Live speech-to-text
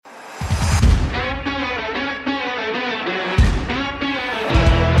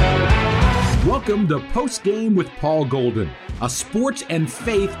Welcome to Post Game with Paul Golden, a sports and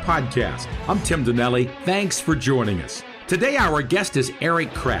faith podcast. I'm Tim Donnelly. Thanks for joining us. Today, our guest is Erik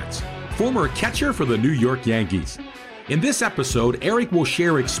Kratz, former catcher for the New York Yankees. In this episode, Erik will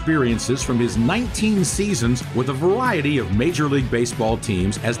share experiences from his 19 seasons with a variety of Major League Baseball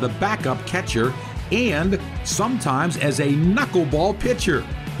teams as the backup catcher and sometimes as a knuckleball pitcher.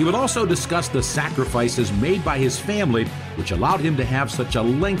 He would also discuss the sacrifices made by his family, which allowed him to have such a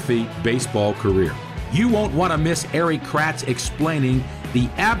lengthy baseball career. You won't want to miss Erik Kratz explaining the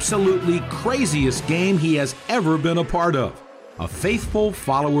absolutely craziest game he has ever been a part of. A faithful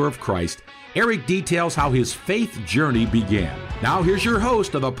follower of Christ, Erik details how his faith journey began. Now here's your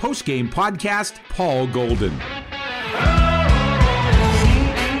host of the Post Game podcast, Paul Golden.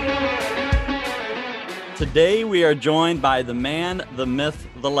 Today we are joined by the man, the myth,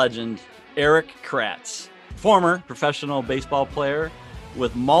 the legend, Erik Kratz, former professional baseball player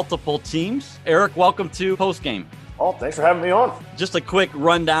with multiple teams. Erik, welcome to Post Game. Oh, thanks for having me on. Just a quick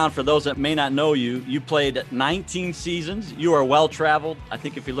rundown for those that may not know you. You played 19 seasons. You are well-traveled. I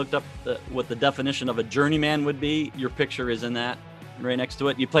think if you looked up what the definition of a journeyman would be, your picture is in that right next to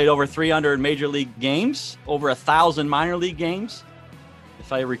it. You played over 300 major league games, over 1,000 minor league games.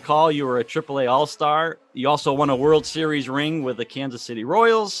 If I recall, you were a AAA All-Star. You also won a World Series ring with the Kansas City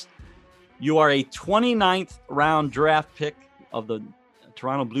Royals. You are a 29th round draft pick of the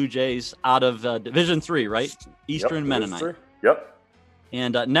Toronto Blue Jays out of Division III, right? Eastern Mennonite. Yep.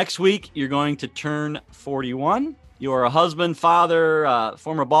 And next week, you're going to turn 41. You are a husband, father,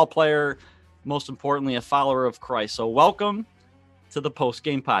 former ball player, most importantly, a follower of Christ. So welcome to the Post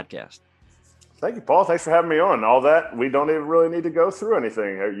Game podcast. Thank you, Paul. Thanks for having me on. All that, we don't even really need to go through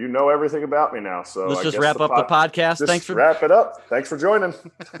anything. You know everything about me now. So let's just wrap up the podcast. Thanks for wrap it up. Thanks for joining.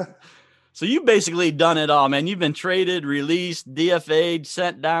 So you've basically done it all, man. You've been traded, released, DFA'd,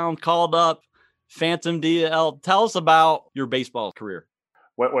 sent down, called up, phantom DL. Tell us about your baseball career.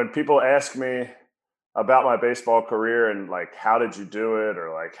 When people ask me about my baseball career and like, how did you do it?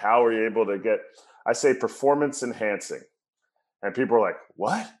 Or like, how were you able to get, I say performance enhancing. And people are like,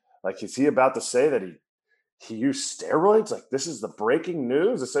 what? Like, is he about to say that he used steroids? Like, this is the breaking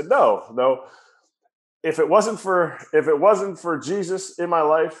news? I said, no. If it wasn't for Jesus in my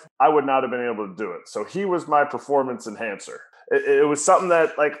life, I would not have been able to do it. So he was my performance enhancer. It was something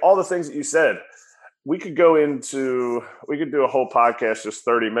that, like, all the things that you said, we could do a whole podcast, just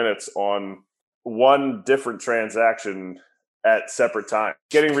 30 minutes on one different transaction at separate times.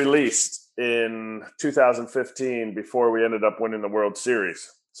 Getting released in 2015 before we ended up winning the World Series.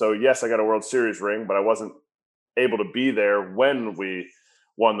 So yes, I got a World Series ring, but I wasn't able to be there when we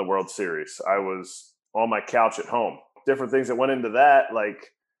won the World Series. I was on my couch at home. Different things that went into that,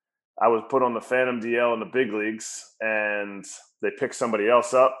 like I was put on the phantom DL in the big leagues and they picked somebody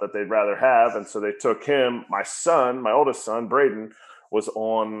else up that they'd rather have. And so they took him. My son, my oldest son, Braden, was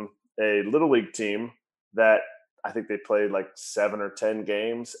on a little league team that I think they played like 7 or 10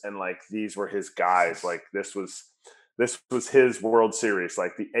 games. And like, these were his guys. Like this was his World Series,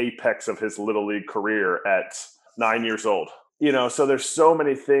 like the apex of his little league career at 9 years old. You know, so there's so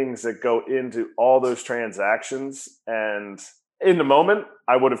many things that go into all those transactions. And in the moment,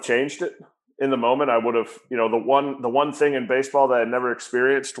 I would have changed it. In the moment, I would have, you know, the one thing in baseball that I never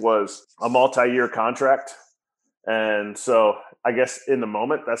experienced was a multi-year contract. And so I guess in the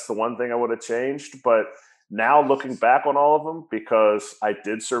moment, that's the one thing I would have changed. But now looking back on all of them, because I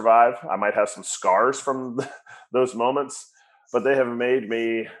did survive, I might have some scars from those moments, but they have made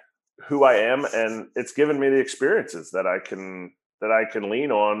me who I am, and it's given me the experiences that I can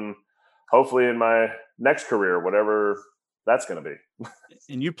lean on, hopefully in my next career, whatever that's going to be.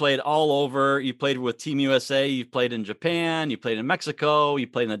 And you played all over. You played with Team USA. You played in Japan. You played in Mexico. You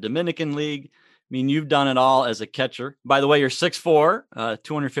played in the Dominican League. I mean, you've done it all as a catcher. By the way, you're 6'4",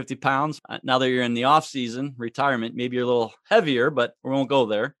 250 pounds. Now that you're in the off season, retirement, maybe you're a little heavier, but we won't go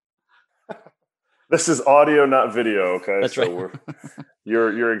there. This is audio, not video. Okay. That's right.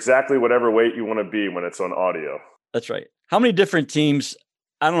 You're exactly whatever weight you want to be when it's on audio. That's right. How many different teams?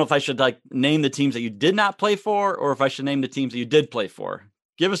 I don't know if I should name the teams that you did not play for, or if I should name the teams that you did play for.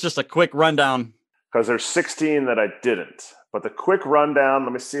 Give us just a quick rundown. Because there's 16 that I didn't. But the quick rundown,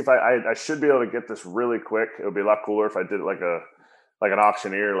 let me see if I should be able to get this really quick. It would be a lot cooler if I did it like an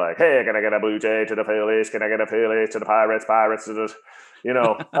auctioneer, like, hey, can I get a Blue Jay to the Phillies? Can I get a Phillies to the Pirates to the, you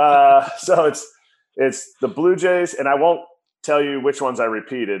know. So it's the Blue Jays, and I won't tell you which ones I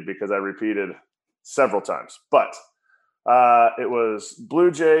repeated because I repeated several times. But it was Blue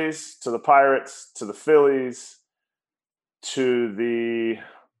Jays to the Pirates to the Phillies to the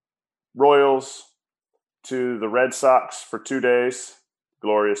Royals to the Red Sox for 2 days,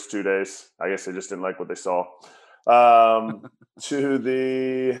 glorious 2 days. I guess they just didn't like what they saw. To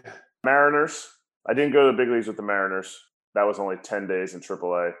the Mariners. I didn't go to the big leagues with the Mariners. That was only 10 days in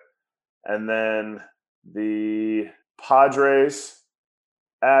AAA. And then the Padres,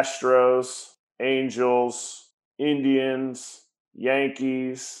 Astros, Angels, Indians,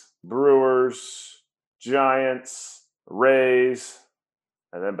 Yankees, Brewers, Giants, Rays,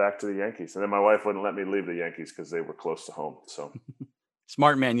 and then back to the Yankees. And then my wife wouldn't let me leave the Yankees because they were close to home. So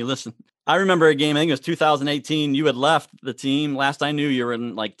Smart man, you listen. I remember a game, I think it was 2018. You had left the team. Last I knew, you were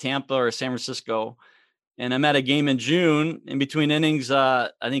in like Tampa or San Francisco. And I'm at a game in June. In between innings,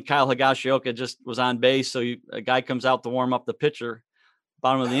 I think Kyle Higashioka just was on base. So a guy comes out to warm up the pitcher.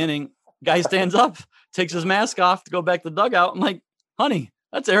 Bottom of the inning, guy stands up, takes his mask off to go back to the dugout. I'm like, honey,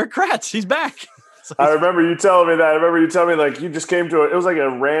 that's Erik Kratz. He's back. So I remember you telling me that. I remember you telling me like you just came to it was like a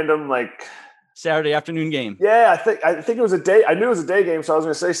random like Saturday afternoon game. Yeah, I think it was a day. I knew it was a day game, so I was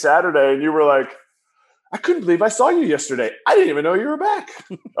going to say Saturday, and you were like, I couldn't believe I saw you yesterday. I didn't even know you were back.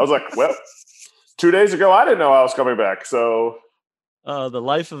 I was like, well, 2 days ago, I didn't know I was coming back. So the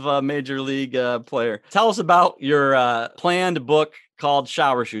life of a major league player. Tell us about your planned book called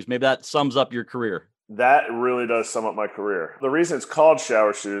Shower Shoes. Maybe that sums up your career. That really does sum up my career. The reason it's called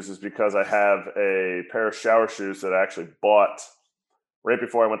Shower Shoes is because I have a pair of shower shoes that I actually bought right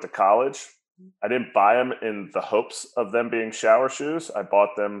before I went to college. I didn't buy them in the hopes of them being shower shoes. I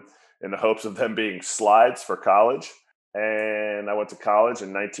bought them in the hopes of them being slides for college. And I went to college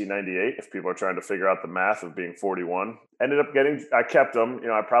in 1998, if people are trying to figure out the math of being 41. I kept them.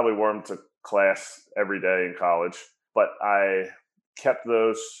 I probably wore them to class every day in college. But I kept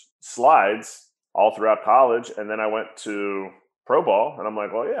those slides all throughout college. And then I went to pro ball. And I'm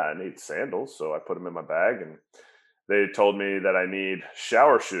like, well, yeah, I need sandals. So I put them in my bag. And they told me that I need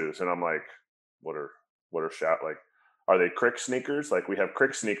shower shoes. And I'm like, what are are they Crick sneakers? Like we have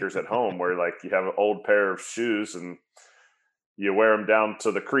Crick sneakers at home where like you have an old pair of shoes and you wear them down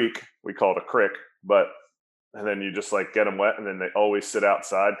to the creek. We call it a crick, and then you just like get them wet and then they always sit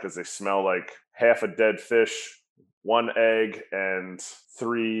outside because they smell like half a dead fish, 1 egg, and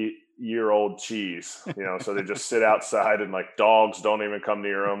 3-year-old cheese, so they just sit outside and like dogs don't even come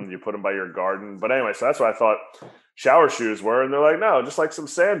near them. You put them by your garden. But anyway, so that's what I thought shower shoes were. And they're like, no, just like some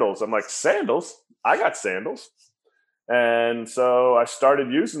sandals. I'm like, sandals? I got sandals. And so I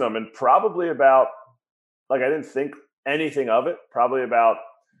started using them, and probably about, I didn't think anything of it, probably about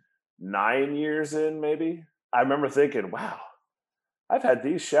 9 years in, maybe. I remember thinking, wow, I've had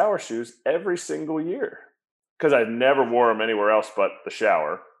these shower shoes every single year because I never wore them anywhere else but the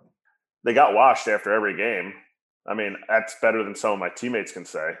shower. They got washed after every game. I mean, that's better than some of my teammates can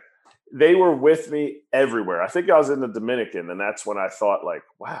say. They were with me everywhere. I think I was in the Dominican, and that's when I thought, like,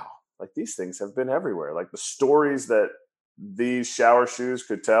 wow, like these things have been everywhere. Like the stories that these shower shoes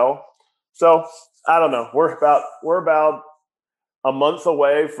could tell. So I don't know. We're about a month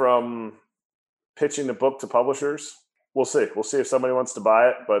away from pitching the book to publishers. We'll see. We'll see if somebody wants to buy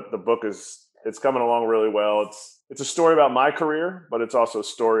it. But the book it's coming along really well. It's a story about my career, but it's also a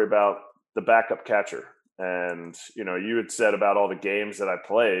story about the backup catcher. And you had said about all the games that I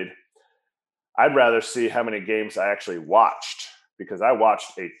played. I'd rather see how many games I actually watched, because I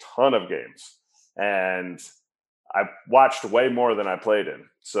watched a ton of games and I watched way more than I played in.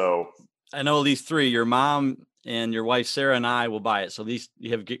 So I know these 3, your mom and your wife, Sarah, and I will buy it. So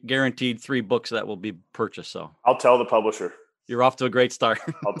you have guaranteed 3 books that will be purchased. So I'll tell the publisher. You're off to a great start.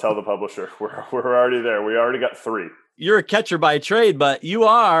 I'll tell the publisher. We're already there. We already got 3. You're a catcher by trade, but you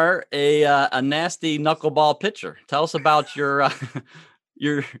are a nasty knuckleball pitcher. Tell us about your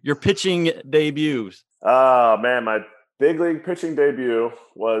your pitching debuts. Oh, man, my big league pitching debut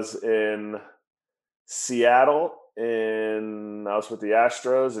was in Seattle. I was with the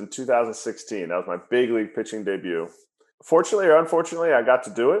Astros in 2016. That was my big league pitching debut. Fortunately or unfortunately, I got to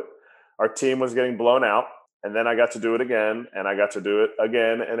do it. Our team was getting blown out, and then I got to do it again, and I got to do it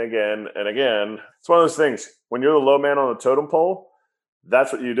again and again and again. It's one of those things. When you're the low man on the totem pole,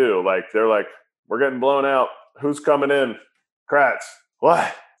 that's what you do. Like, they're like, we're getting blown out. Who's coming in? Kratz.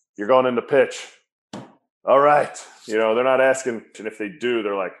 What? You're going in to pitch. All right. They're not asking. And if they do,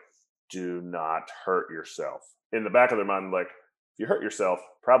 they're like, do not hurt yourself. In the back of their mind, like, if you hurt yourself,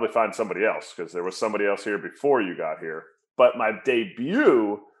 probably find somebody else, because there was somebody else here before you got here. But my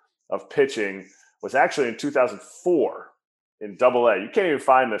debut of pitching was actually in 2004 in Double-A. You can't even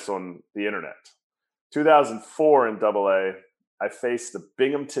find this on the internet. 2004 in Double-A, I faced the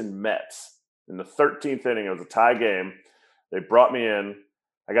Binghamton Mets in the 13th inning. It was a tie game. They brought me in.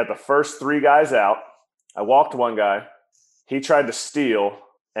 I got the first 3 guys out. I walked one guy. He tried to steal,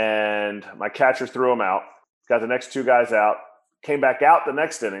 and my catcher threw him out. Got the next 2 guys out. came back out the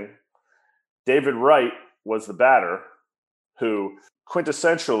next inning. David Wright was the batter who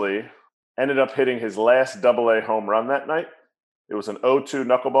quintessentially ended up hitting his last Double-A home run that night. It was an 0-2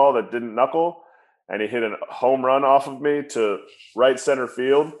 knuckleball that didn't knuckle, and he hit a home run off of me to right center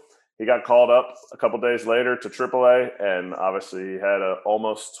field. He got called up a couple days later to AAA, and obviously he had an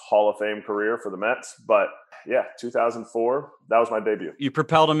almost Hall of Fame career for the Mets. But yeah, 2004, that was my debut. You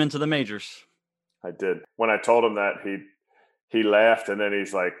propelled him into the majors. I did. When I told him that, he laughed, and then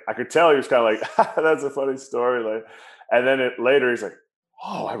he's like, I could tell he was kind of like, that's a funny story. Like, and then later he's like,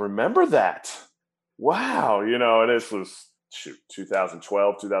 oh, I remember that. Wow. And this was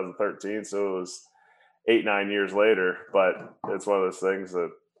 2012, 2013. So it was 8-9 years later, but it's one of those things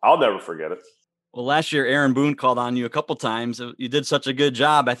that I'll never forget it. Well, last year, Aaron Boone called on you a couple times. You did such a good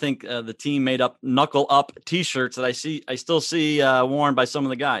job. I think the team made up knuckle up T-shirts that I still see worn by some of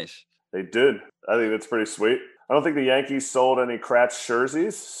the guys. They did. I think that's pretty sweet. I don't think the Yankees sold any Kratz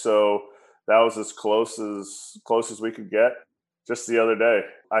jerseys, so that was as close as we could get. Just the other day,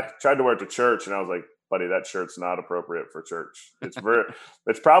 I tried to wear it to church, and I was like, buddy, that shirt's not appropriate for church.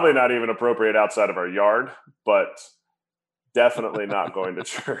 It's probably not even appropriate outside of our yard, but definitely not going to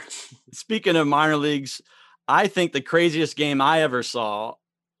church. Speaking of minor leagues, I think the craziest game I ever saw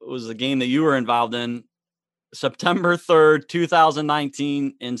was the game that you were involved in, September 3rd,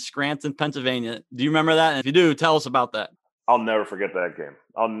 2019 in Scranton, Pennsylvania. Do you remember that? And if you do, tell us about that. I'll never forget that game.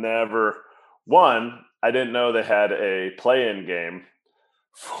 I didn't know they had a play-in game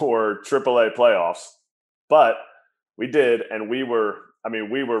for AAA playoffs, but we did, and we were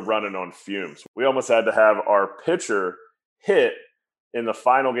running on fumes. We almost had to have our pitcher hit in the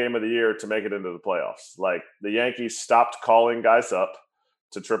final game of the year to make it into the playoffs. Like, the Yankees stopped calling guys up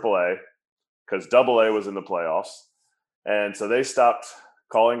to AAA because AA was in the playoffs. And so they stopped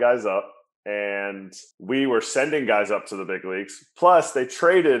calling guys up, and we were sending guys up to the big leagues. Plus, they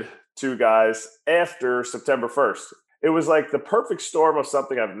traded 2 guys after September 1st. It was like the perfect storm of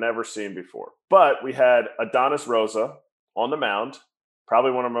something I've never seen before. But we had Adonis Rosa on the mound,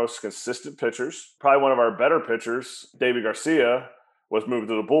 probably one of our most consistent pitchers, probably one of our better pitchers. David Garcia was moved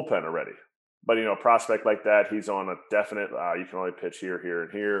to the bullpen already. But, a prospect like that, he's on a definite, you can only pitch here, here,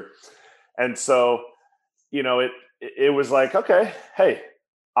 and here. And so, it was like, okay, hey,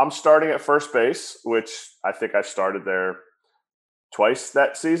 I'm starting at first base, which I think I started there twice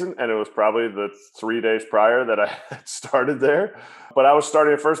that season, and it was probably the 3 days prior that I had started there. But I was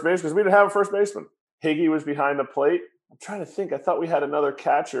starting at first base because we didn't have a first baseman. Higgy was behind the plate. I'm trying to think. I thought we had another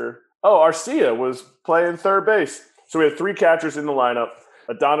catcher. Oh, Arcia was playing third base. So we had 3 catchers in the lineup.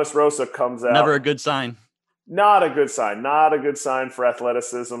 Adonis Rosa comes out. Never a good sign. Not a good sign. Not a good sign for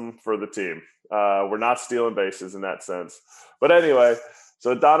athleticism for the team. We're not stealing bases in that sense. But anyway,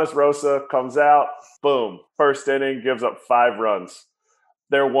 so Adonis Rosa comes out. Boom. First inning, gives up 5 runs.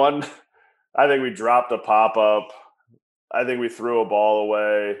 I think we dropped a pop-up. I think we threw a ball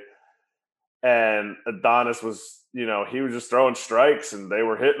away. And Adonis was, he was just throwing strikes, and they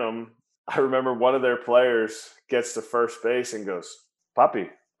were hitting him. I remember one of their players gets to first base and goes, Papi,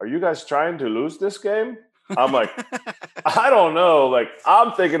 are you guys trying to lose this game? I'm like, I don't know. Like,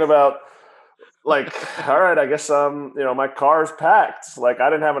 I'm thinking about, like, all right, I guess, my car's packed. Like, I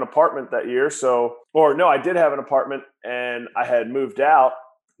didn't have an apartment that year. I did have an apartment, and I had moved out.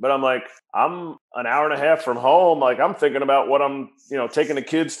 But I'm like, I'm an hour and a half from home. Like, I'm thinking about what I'm, taking the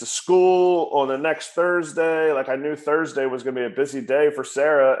kids to school on the next Thursday. Like, I knew Thursday was going to be a busy day for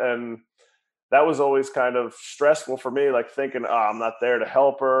Sarah. And that was always kind of stressful for me, like thinking, I'm not there to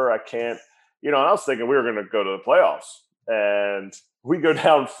help her. I can't, and I was thinking we were going to go to the playoffs. And we go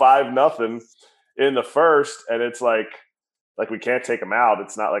down 5-0 in the first. And it's like we can't take them out.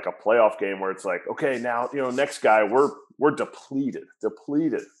 It's not like a playoff game where it's like, okay, now, next guy, we're depleted.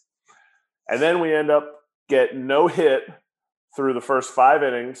 And then we end up getting no hit through the first 5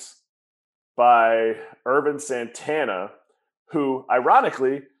 innings by Irvin Santana, who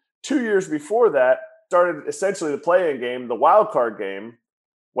ironically 2 years before that started essentially the play-in game, the wild card game,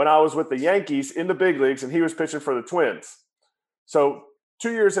 when I was with the Yankees in the big leagues and he was pitching for the Twins. So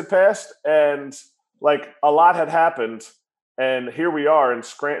 2 years had passed and like a lot had happened. And here we are in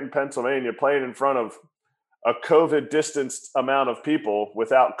Scranton, Pennsylvania, playing in front of a COVID distanced amount of people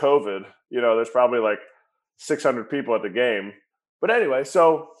without COVID. There's probably like 600 people at the game. But anyway,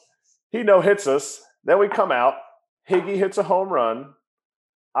 so he no-hits us. Then we come out. Higgy hits a home run.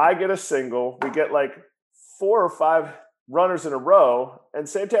 I get a single. We get like 4 or 5 runners in a row. And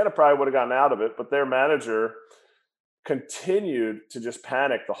Santana probably would have gotten out of it. But their manager continued to just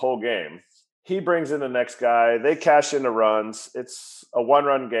panic the whole game. He brings in the next guy. They cash into runs. It's a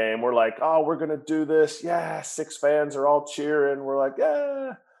 1-run game. We're like, oh, we're going to do this. Yeah, 6 fans are all cheering. We're like,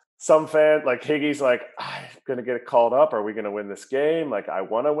 yeah. Some fan, like Higgy's like, I'm going to get it called up. Are we going to win this game? Like, I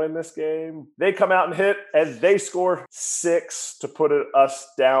want to win this game. They come out and hit, and they score 6 to put us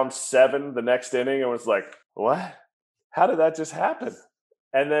down 7 the next inning. And was like, what? How did that just happen?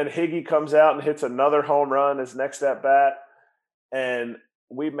 And then Higgy comes out and hits another home run his next at bat. And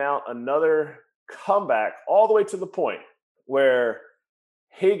we mount another comeback all the way to the point where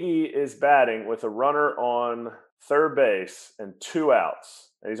Higgy is batting with a runner on third base and 2 outs.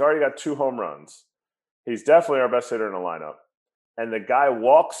 And he's already got 2 home runs. He's definitely our best hitter in the lineup. And the guy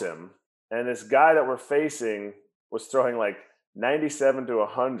walks him, and this guy that we're facing was throwing like 97 to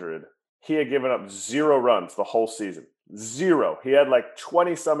 100. He had given up 0 runs the whole season. 0. He had like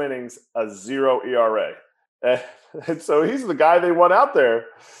 20-some innings, a 0 ERA. And so he's the guy they want out there.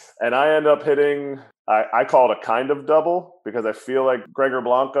 And I end up hitting, I call it a kind of double because I feel like Gregor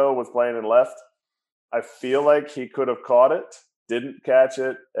Blanco was playing in left. I feel like he could have caught it, didn't catch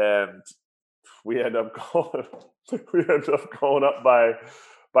it, and we end up going up by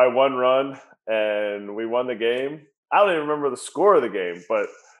 1 run, and we won the game. I don't even remember the score of the game, but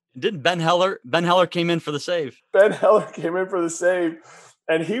didn't Ben Heller came in for the save. Ben Heller came in for the save,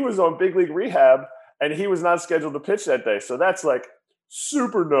 and he was on big league rehab, and he was not scheduled to pitch that day. So that's like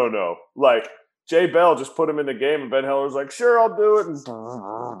super no-no. Like Jay Bell just put him in the game, and Ben Heller was like, sure, I'll do it.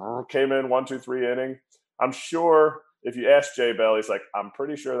 And came in 1, 2, 3 inning. I'm sure if you ask Jay Bell, he's like, I'm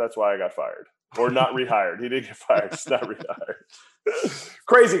pretty sure that's why I got fired or not rehired. He didn't get fired. Just not rehired.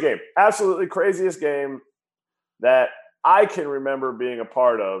 Crazy game. Absolutely craziest game that I can remember being a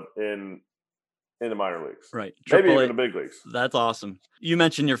part of in the minor leagues. Right. Maybe even the big leagues. That's awesome. You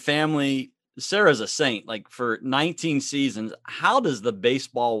mentioned your family. Sarah's a saint, like for 19 seasons. How does the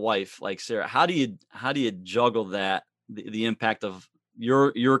baseball wife like Sarah, how do you juggle that, the impact of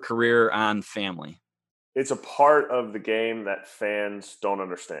your career on family? It's a part of the game that fans don't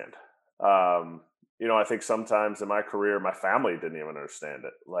understand. I think sometimes in my career, my family didn't even understand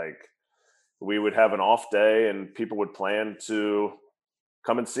it. Like we would have an off day and people would plan to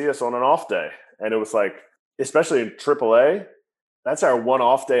come and see us on an off day. And it was like, especially in AAA, that's our one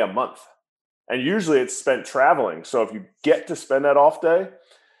off day a month. And usually it's spent traveling. So if you get to spend that off day,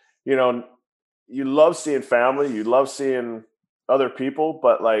 you love seeing family, you love seeing other people,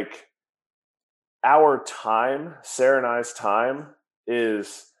 but like our time, Sarah and I's time,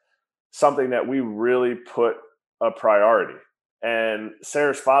 is something that we really put a priority. And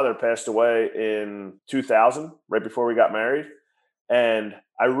Sarah's father passed away in 2000, right before we got married. And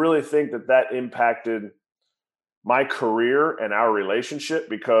I really think that impacted my career and our relationship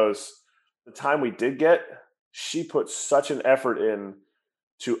because the time we did get, she put such an effort in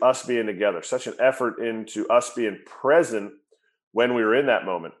to us being together, such an effort into us being present when we were in that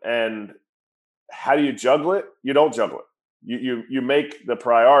moment. And how do you juggle it? You don't juggle it. You make the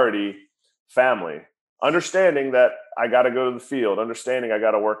priority family, understanding that I got to go to the field, understanding I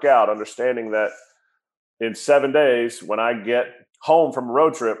got to work out, understanding that in 7 days, when I get home from a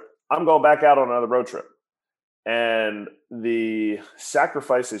road trip, I'm going back out on another road trip. And the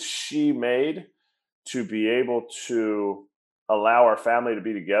sacrifices she made to be able to allow our family to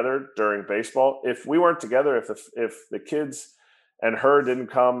be together during baseball. If we weren't together, if the kids and her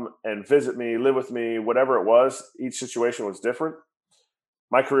didn't come and visit me, live with me, whatever it was, each situation was different.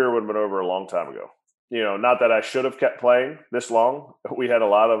 My career would have been over a long time ago. Not that I should have kept playing this long. We had a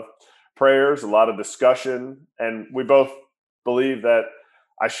lot of prayers, a lot of discussion, and we both believe that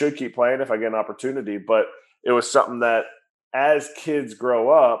I should keep playing if I get an opportunity. But it was something that as kids grow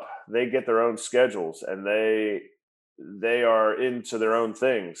up, they get their own schedules and they are into their own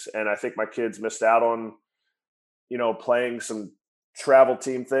things. And I think my kids missed out on, playing some travel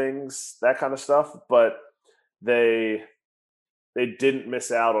team things, that kind of stuff. But they didn't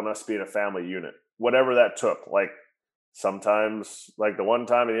miss out on us being a family unit, whatever that took. Like sometimes, like the one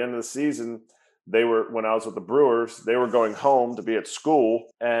time at the end of the season, when I was with the Brewers, they were going home to be at school,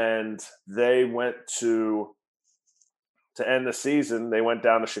 and they went to end the season. They went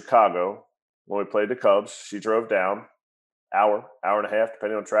down to Chicago when we played the Cubs. She drove down, hour and a half,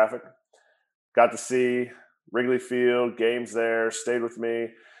 depending on traffic. Got to see Wrigley Field, games there, stayed with me,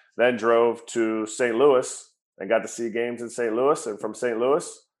 then drove to St. Louis and got to see games in St. Louis. And from St. Louis,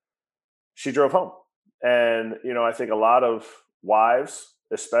 she drove home. And, I think a lot of wives,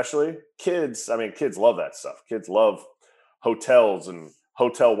 especially kids love that stuff. Kids love hotels and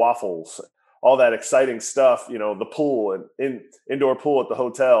hotel waffles, all that exciting stuff, the pool and indoor pool at the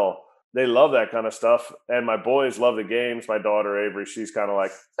hotel. they love that kind of stuff. And my boys love the games. My daughter, Avery, she's kind of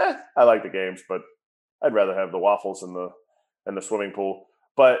like, I like the games, but I'd rather have the waffles and the swimming pool.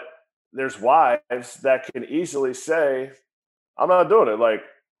 But there's wives that can easily say, I'm not doing it. Like,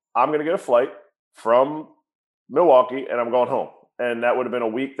 I'm going to get a flight from Milwaukee and I'm going home. And that would have been a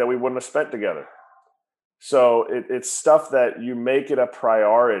week that we wouldn't have spent together. So it's stuff that you make it a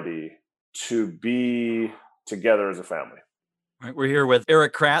priority to be together as a family. All right, we're here with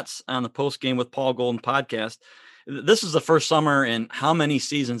Erik Kratz on the Post Game with Paul Golden podcast. This is the first summer in how many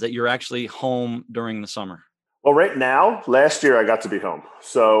seasons that you're actually home during the summer? Well, right now, last year I got to be home.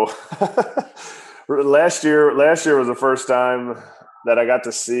 So last year was the first time that I got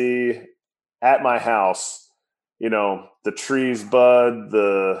to see at my house, the trees bud,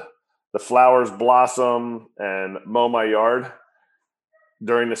 the flowers blossom, and mow my yard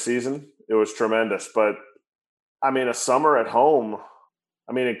during the season. It was tremendous. But a summer at home,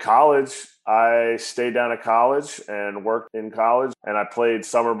 in college, I stayed down at college and worked in college, and I played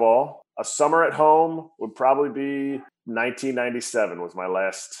summer ball. A summer at home would probably be 1997 was my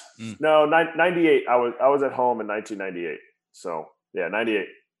last. 98. I was at home in 1998. So yeah, 98.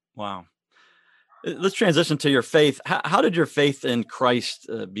 Wow. Let's transition to your faith. How did your faith in Christ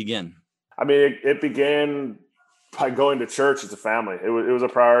begin? It began by going to church as a family. It was a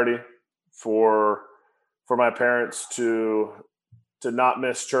priority for my parents to not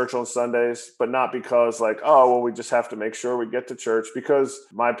miss church on Sundays, but not because we just have to make sure we get to church, because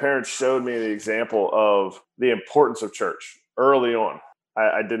my parents showed me the example of the importance of church early on.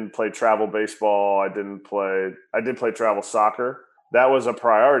 I didn't play travel baseball. I did play travel soccer. That was a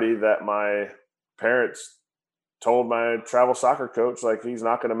priority that my parents told my travel soccer coach, he's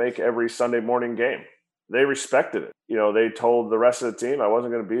not going to make every Sunday morning game. They respected it. They told the rest of the team I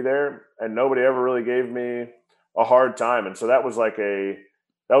wasn't going to be there, and nobody ever really gave me a hard time. And so that was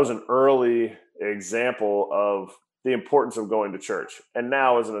an early example of the importance of going to church. And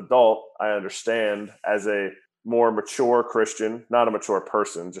now as an adult, I understand, as a more mature Christian, not a mature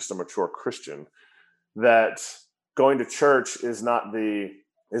person, just a mature Christian, that going to church is not the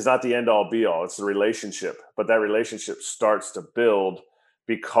end all be all. It's the relationship, but that relationship starts to build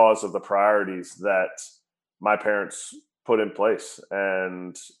because of the priorities that my parents put in place.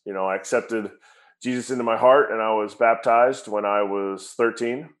 And, I accepted Jesus into my heart, and I was baptized when I was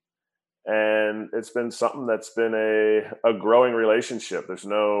 13. And it's been something that's been a growing relationship. There's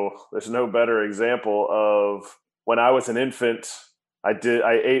no better example of when I was an infant. I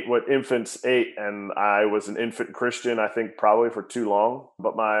ate what infants ate, and I was an infant Christian, I think probably for too long.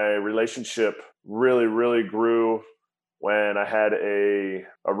 But my relationship really, really grew when I had a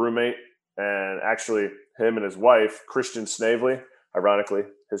roommate, and actually him and his wife, Christian Snavely. Ironically,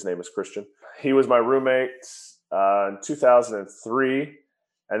 his name is Christian. He was my roommate in 2003,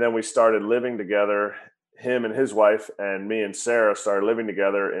 and then we started living together. Him and his wife and me and Sarah started living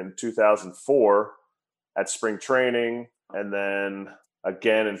together in 2004 at spring training, and then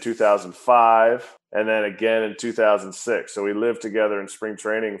again in 2005, and then again in 2006. So we lived together in spring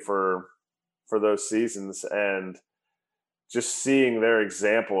training for those seasons, and just seeing their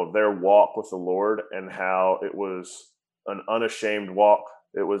example of their walk with the Lord and how it was an unashamed walk.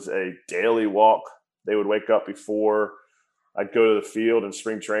 It was a daily walk. They would wake up before I'd go to the field in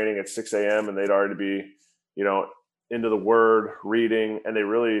spring training at 6 a.m. and they'd already be, into the Word, reading. And they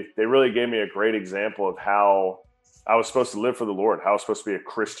really gave me a great example of how I was supposed to live for the Lord, how I was supposed to be a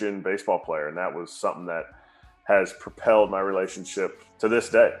Christian baseball player. And that was something that has propelled my relationship to this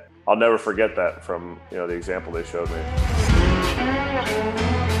day. I'll never forget that from, the example they showed me.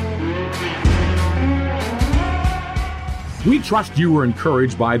 We trust you were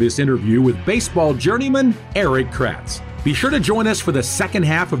encouraged by this interview with baseball journeyman Erik Kratz. Be sure to join us for the second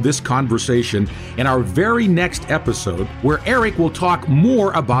half of this conversation in our very next episode, where Erik will talk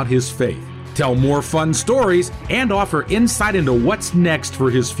more about his faith, tell more fun stories, and offer insight into what's next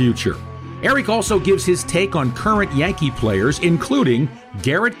for his future. Erik also gives his take on current Yankee players, including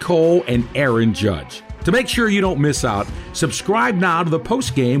Gerrit Cole and Aaron Judge. To make sure you don't miss out, subscribe now to the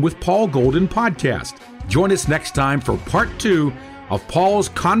Post Game with Paul Golden podcast. Join us next time for part 2 of Paul's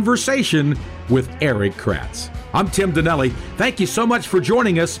conversation with Erik Kratz. I'm Tim Donnelly. Thank you so much for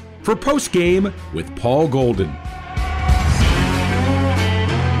joining us for Post Game with Paul Golden.